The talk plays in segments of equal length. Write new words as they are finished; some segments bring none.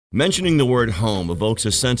Mentioning the word home evokes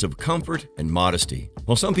a sense of comfort and modesty.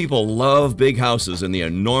 While some people love big houses and the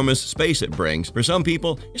enormous space it brings, for some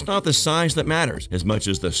people, it's not the size that matters as much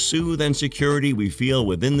as the soothe and security we feel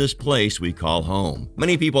within this place we call home.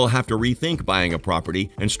 Many people have to rethink buying a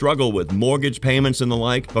property and struggle with mortgage payments and the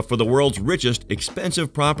like, but for the world's richest,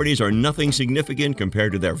 expensive properties are nothing significant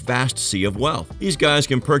compared to their vast sea of wealth. These guys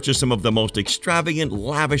can purchase some of the most extravagant,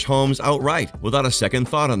 lavish homes outright without a second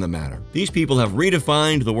thought on the matter. These people have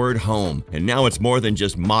redefined the word home, and now it's more than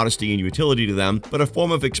just modesty and utility to them, but a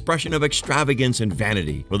form of expression of extravagance and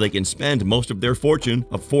vanity, where they can spend most of their fortune,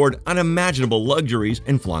 afford unimaginable luxuries,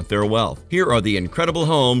 and flaunt their wealth. Here are the incredible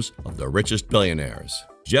homes of the richest billionaires.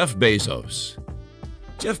 Jeff Bezos.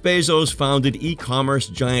 Jeff Bezos founded e-commerce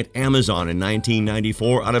giant Amazon in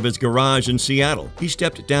 1994 out of his garage in Seattle. He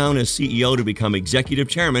stepped down as CEO to become executive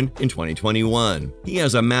chairman in 2021. He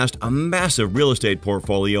has amassed a massive real estate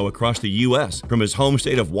portfolio across the U.S., from his home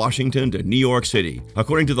state of Washington to New York City.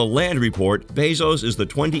 According to the Land Report, Bezos is the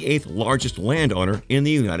 28th largest landowner in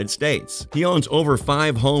the United States. He owns over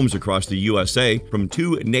 5 homes across the USA, from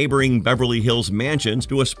 2 neighboring Beverly Hills mansions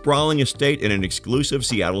to a sprawling estate in an exclusive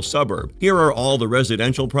Seattle suburb. Here are all the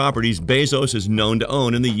residential properties Bezos is known to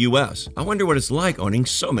own in the U.S. I wonder what it's like owning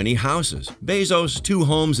so many houses. Bezos' 2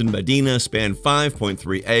 homes in Medina span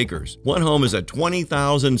 5.3 acres. One home is a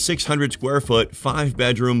 20,600 square foot,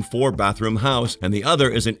 5-bedroom, 4-bathroom house, and the other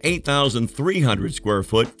is an 8,300 square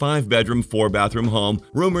foot, 5-bedroom, 4-bathroom home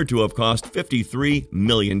rumored to have cost $53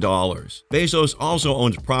 million. Bezos also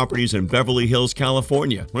owns properties in Beverly Hills,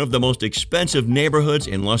 California, one of the most expensive neighborhoods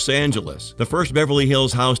in Los Angeles. The first Beverly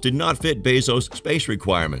Hills house did not fit Bezos' space requirements.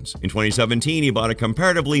 In 2017, he bought a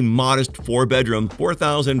comparatively modest 4-bedroom,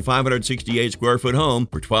 4,568 square foot home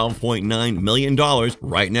for $12.9 million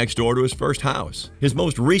right next door to his first house. His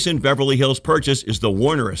most recent Beverly Hills purchase is the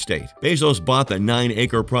Warner Estate. Bezos bought the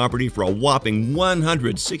 9-acre property for a whopping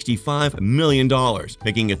 $165 million,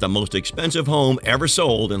 making it the most expensive home ever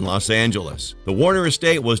sold in Los Angeles. The Warner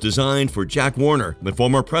Estate was designed for Jack Warner, the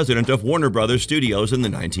former president of Warner Brothers Studios in the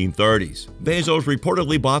 1930s. Bezos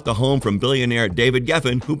reportedly bought the home from billionaire David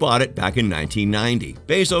Geffen, who bought it back in 1990.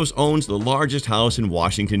 Bezos owns the largest house in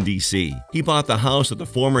Washington, D.C. He bought the house at the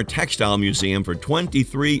former Textile Museum for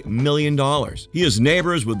 $23 million. He is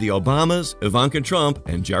neighbors with the Obamas, Ivanka Trump,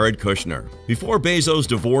 and Jared Kushner. Before Bezos'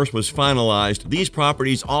 divorce was finalized, these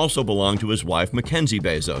properties also belong to his wife Mackenzie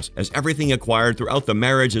Bezos, as everything acquired throughout the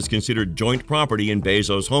marriage is considered joint property in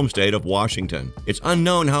Bezos' home state of Washington. It's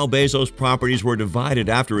unknown how Bezos' properties were divided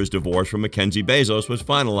after his divorce from Mackenzie Bezos was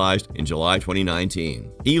finalized in July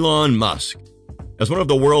 2019. Elon Musk. As one of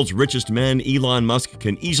the world's richest men, Elon Musk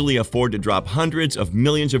can easily afford to drop hundreds of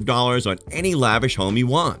millions of dollars on any lavish home he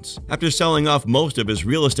wants. After selling off most of his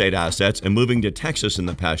real estate assets and moving to Texas in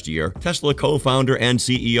the past year, Tesla co-founder and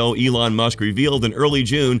CEO Elon Musk revealed in early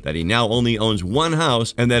June that he now only owns one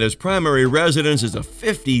house and that his primary residence is a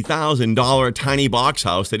 $50,000 tiny box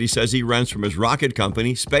house that he says he rents from his rocket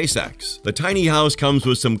company, SpaceX. The tiny house comes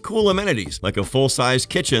with some cool amenities, like a full-size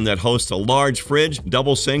kitchen that hosts a large fridge,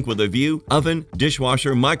 double sink with a view, oven,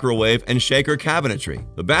 dishwasher, microwave, and shaker cabinetry.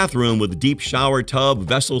 The bathroom with deep shower tub,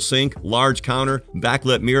 vessel sink, large counter,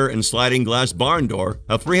 backlit mirror, and sliding glass barn door.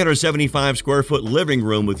 A 375 square foot living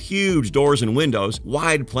room with huge doors and windows,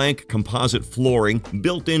 wide plank composite flooring,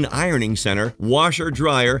 built-in ironing center, washer,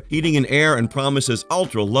 dryer, heating and air, and promises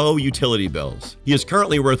ultra-low utility bills. He is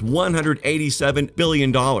currently worth $187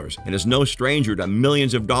 billion and is no stranger to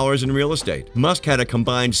millions of dollars in real estate. Musk had a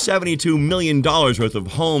combined $72 million worth of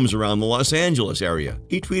homes around the Los Angeles area.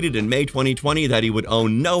 He tweeted in May 2020 that he would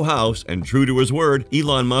own no house, and true to his word,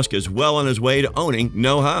 Elon Musk is well on his way to owning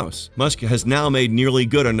no house. Musk has now made nearly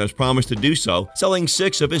good on his promise to do so, selling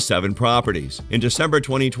 6 of his 7 properties. In December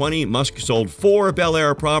 2020, Musk sold 4 Bel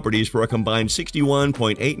Air properties for a combined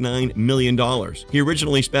 $61.89 million. He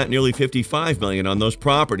originally spent nearly $55 million on those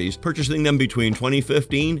properties, purchasing them between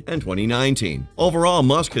 2015 and 2019. Overall,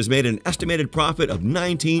 Musk has made an estimated profit of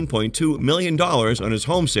 $19.2 million on his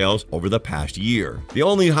home sales over the past year. The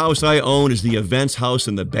only house I own is the Events house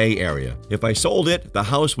in the Bay Area. If I sold it, the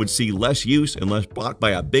house would see less use unless bought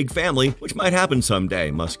by a big family, which might happen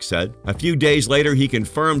someday, Musk said. A few days later, he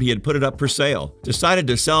confirmed he had put it up for sale. Decided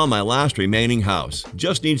to sell my last remaining house.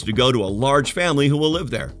 Just needs to go to a large family who will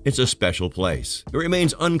live there. It's a special place. It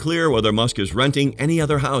remains unclear whether Musk is renting any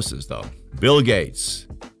other houses, though. Bill Gates.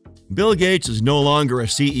 Bill Gates is no longer a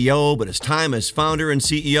CEO, but his time as founder and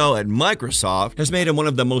CEO at Microsoft has made him one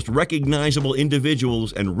of the most recognizable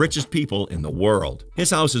individuals and richest people in the world.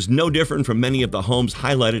 His house is no different from many of the homes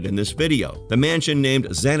highlighted in this video. The mansion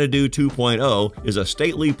named Xanadu 2.0 is a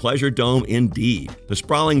stately pleasure dome indeed. The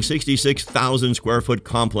sprawling 66,000 square foot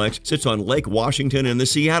complex sits on Lake Washington in the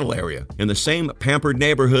Seattle area, in the same pampered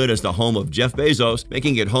neighborhood as the home of Jeff Bezos,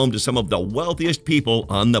 making it home to some of the wealthiest people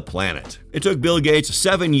on the planet. It took Bill Gates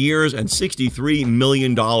 7 years and $63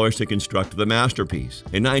 million to construct the masterpiece.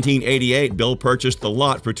 In 1988, Bill purchased the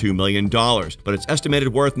lot for $2 million, but its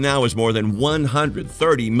estimated worth now is more than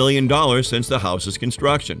 $130 million since the house's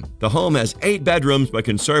construction. The home has 8 bedrooms but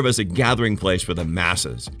can serve as a gathering place for the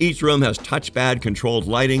masses. Each room has touchpad-controlled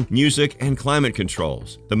lighting, music, and climate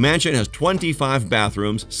controls. The mansion has 25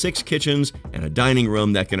 bathrooms, 6 kitchens, and a dining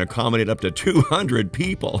room that can accommodate up to 200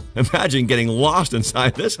 people. Imagine getting lost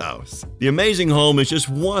inside this house. The amazing home is just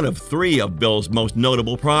one of 3 of Bill's most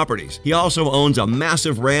notable properties. He also owns a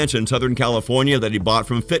massive ranch in Southern California that he bought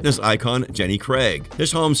from fitness icon Jenny Craig.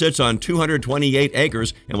 This home sits on 228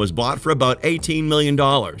 acres and was bought for about $18 million.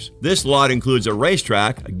 This lot includes a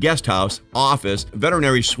racetrack, a guest house, office,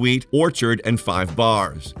 veterinary suite, orchard, and 5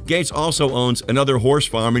 bars. Gates also owns another horse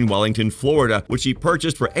farm in Wellington, Florida, which he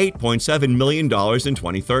purchased for $8.7 million in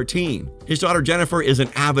 2013. His daughter Jennifer is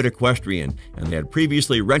an avid equestrian, and they had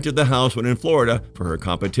previously rented the house when in Florida for her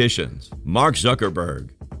competitions. Mark Zuckerberg.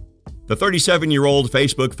 The 37-year-old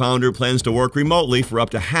Facebook founder plans to work remotely for up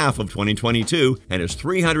to half of 2022, and his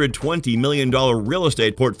 $320 million real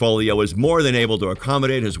estate portfolio is more than able to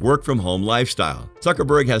accommodate his work-from-home lifestyle.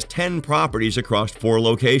 Zuckerberg has 10 properties across 4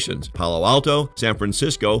 locations: Palo Alto, San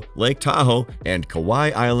Francisco, Lake Tahoe, and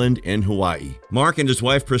Kauai Island in Hawaii. Mark and his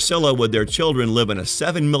wife Priscilla with their children live in a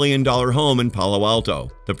 $7 million home in Palo Alto.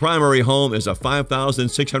 The primary home is a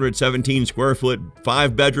 5,617 square foot,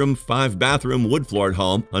 5-bedroom, 5-bathroom wood-floored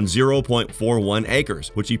home on 0.41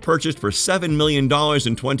 acres, which he purchased for $7 million in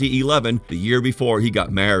 2011, the year before he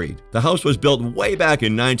got married. The house was built way back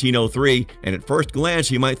in 1903, and at first glance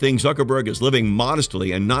you might think Zuckerberg is living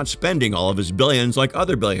modestly and not spending all of his billions like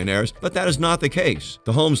other billionaires, but that is not the case.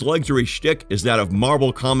 The home's luxury shtick is that of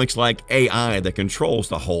Marvel Comics-like AI that controls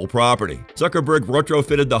the whole property. Zuckerberg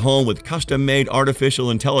retrofitted the home with custom-made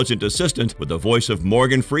artificial intelligent assistant with the voice of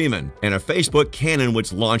Morgan Freeman and a Facebook cannon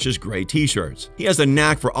which launches gray t-shirts. He has a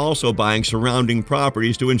knack for also buying surrounding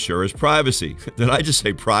properties to ensure his privacy. Did I just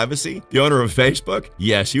say privacy? The owner of Facebook?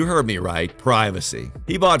 Yes, you heard me right, privacy.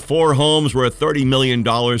 He bought 4 homes worth $30 million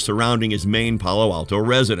surrounding his main Palo Alto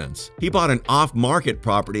residence. He bought an off-market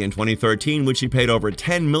property in 2013 which he paid over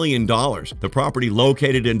 $10 million. The property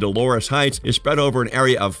located in Dolores Heights is spread over an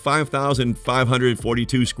area of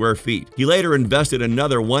 5,542 square feet. He later invested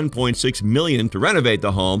another $1.6 million to renovate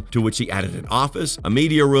the home, to which he added an office, a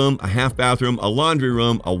media room, a half-bathroom, a laundry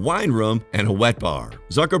room, a wine room, and a wet bar.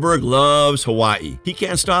 Zuckerberg loves Hawaii. He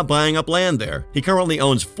can't stop buying up land there. He currently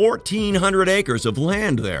owns 1,400 acres of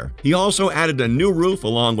land there. He also added a new roof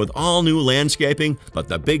along with all new landscaping, but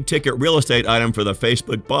the big-ticket real estate item for the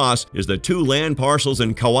Facebook boss is the 2 land parcels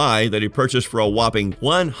in Kauai that he purchased for a whopping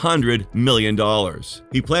 $100 million.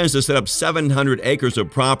 He plans to set up 700 acres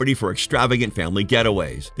of property for extravagant family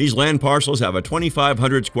getaways. These land parcels have a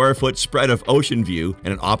 2,500 square foot spread of ocean view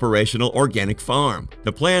and an operational organic farm.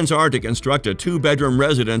 The plans are to construct a 2-bedroom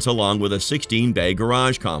residence along with a 16-bay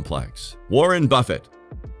garage complex. Warren Buffett.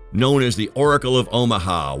 Known as the Oracle of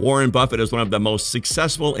Omaha, Warren Buffett is one of the most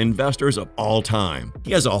successful investors of all time.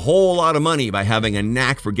 He has a whole lot of money by having a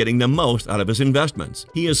knack for getting the most out of his investments.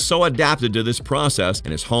 He is so adapted to this process,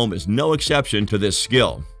 and his home is no exception to this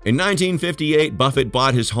skill. In 1958, Buffett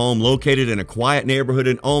bought his home located in a quiet neighborhood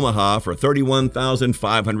in Omaha for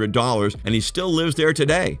 $31,500, and he still lives there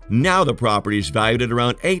today. Now the property is valued at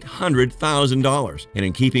around $800,000, and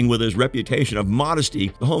in keeping with his reputation of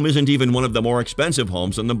modesty, the home isn't even one of the more expensive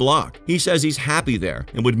homes on the block. He says he's happy there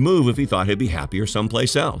and would move if he thought he'd be happier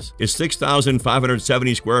someplace else. It's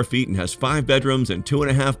 6,570 square feet and has 5 bedrooms and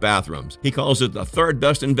 2.5 bathrooms. He calls it the 3rd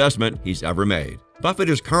best investment he's ever made. Buffett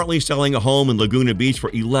is currently selling a home in Laguna Beach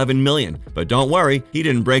for $11 million, but don't worry, he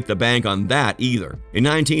didn't break the bank on that either. In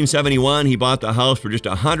 1971, he bought the house for just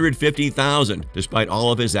 $150,000, despite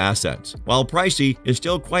all of his assets. While pricey, it's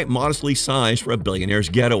still quite modestly sized for a billionaire's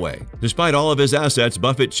getaway. Despite all of his assets,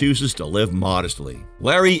 Buffett chooses to live modestly.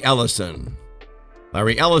 Larry Ellison.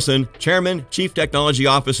 Larry Ellison, chairman, chief technology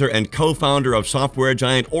officer, and co-founder of software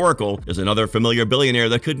giant Oracle, is another familiar billionaire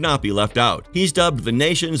that could not be left out. He's dubbed the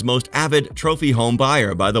nation's most avid trophy home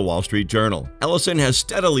buyer by the Wall Street Journal. Ellison has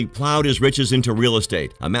steadily plowed his riches into real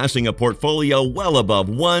estate, amassing a portfolio well above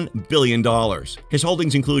 $1 billion. His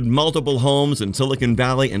holdings include multiple homes in Silicon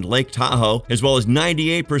Valley and Lake Tahoe, as well as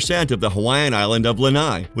 98% of the Hawaiian island of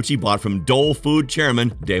Lanai, which he bought from Dole Food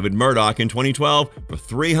chairman David Murdoch in 2012 for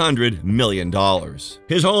 $300 million.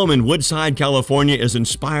 His home in Woodside, California is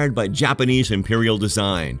inspired by Japanese imperial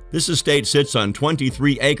design. This estate sits on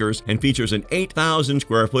 23 acres and features an 8,000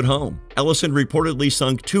 square foot home. Ellison reportedly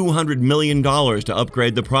sunk $200 million to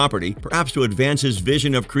upgrade the property, perhaps to advance his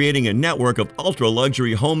vision of creating a network of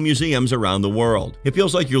ultra-luxury home museums around the world. It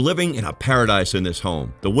feels like you're living in a paradise in this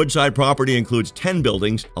home. The Woodside property includes 10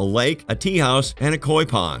 buildings, a lake, a tea house, and a koi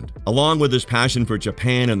pond. Along with his passion for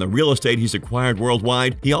Japan and the real estate he's acquired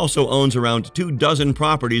worldwide, he also owns around 24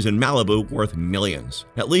 properties in Malibu worth millions.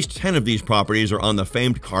 At least 10 of these properties are on the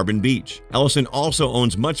famed Carbon Beach. Ellison also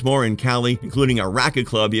owns much more in Cali, including a racket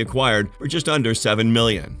club he acquired for just under $7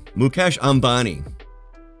 million. Mukesh Ambani.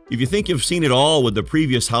 If you think you've seen it all with the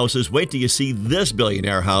previous houses, wait till you see this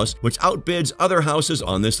billionaire house, which outbids other houses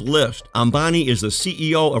on this list. Ambani is the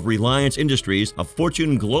CEO of Reliance Industries, a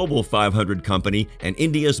Fortune Global 500 company and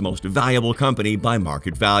India's most valuable company by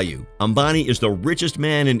market value. Ambani is the richest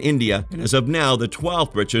man in India and as of now the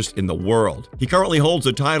 12th richest in the world. He currently holds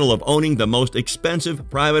the title of owning the most expensive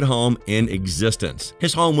private home in existence.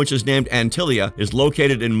 His home, which is named Antilia, is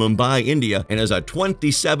located in Mumbai, India, and is a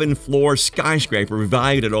 27-floor skyscraper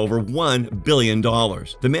valued at over $1 billion.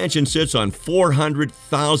 The mansion sits on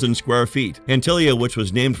 400,000 square feet. Antilia, which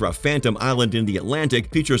was named for a phantom island in the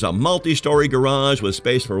Atlantic, features a multi-story garage with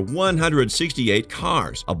space for 168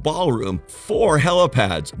 cars, a ballroom, 4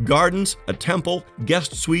 helipads, gardens, a temple,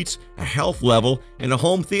 guest suites, a health level, and a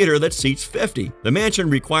home theater that seats 50. The mansion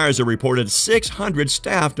requires a reported 600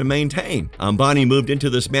 staff to maintain. Ambani moved into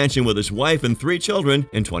this mansion with his wife and 3 children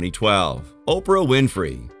in 2012. Oprah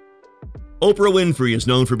Winfrey. Oprah Winfrey is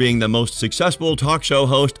known for being the most successful talk show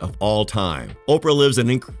host of all time. Oprah lives an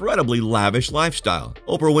incredibly lavish lifestyle.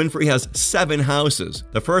 Oprah Winfrey has 7 houses.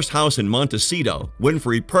 The first house in Montecito,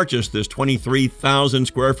 Winfrey purchased this 23,000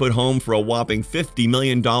 square foot home for a whopping $50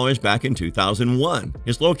 million back in 2001.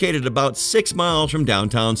 It's located about 6 miles from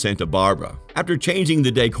downtown Santa Barbara. After changing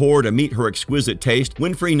the decor to meet her exquisite taste,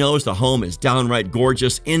 Winfrey knows the home is downright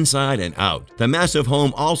gorgeous inside and out. The massive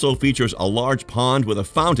home also features a large pond with a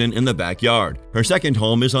fountain in the backyard. Her second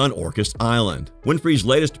home is on Orcas Island. Winfrey's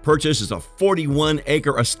latest purchase is a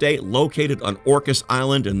 41-acre estate located on Orcas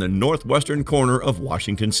Island in the northwestern corner of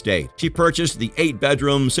Washington State. She purchased the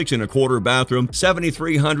 8-bedroom, 6.25 bathroom,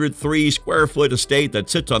 7,303 square foot estate that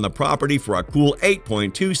sits on the property for a cool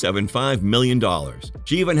 $8.275 million.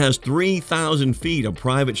 She even has 3,000 feet of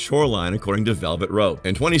private shoreline, according to Velvet Rope.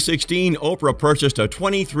 In 2016, Oprah purchased a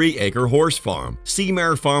 23-acre horse farm,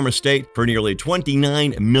 Seamare Farm Estate, for nearly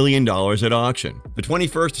 $29 million at auction. The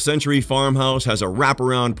 21st century farmhouse has a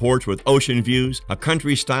wraparound porch with ocean views, a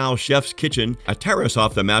country-style chef's kitchen, a terrace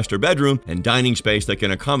off the master bedroom, and dining space that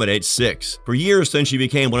can accommodate 6. For years since she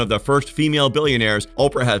became one of the first female billionaires,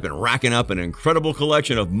 Oprah has been racking up an incredible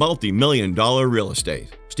collection of multi-million-dollar real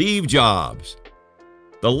estate. Steve Jobs.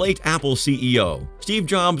 The late Apple CEO, Steve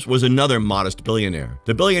Jobs, was another modest billionaire.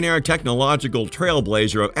 The billionaire technological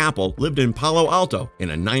trailblazer of Apple lived in Palo Alto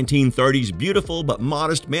in a 1930s beautiful but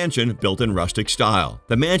modest mansion built in rustic style.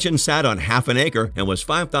 The mansion sat on half an acre and was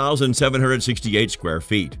 5,768 square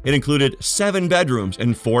feet. It included 7 bedrooms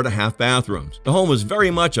and 4.5 bathrooms. The home was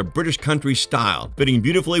very much a British country style, fitting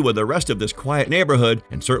beautifully with the rest of this quiet neighborhood,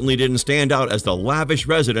 and certainly didn't stand out as the lavish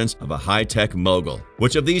residence of a high-tech mogul.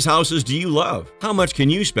 Which of these houses do you love? How much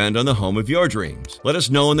can you spend on the home of your dreams? Let us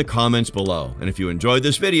know in the comments below, and if you enjoyed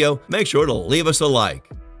this video, make sure to leave us a like.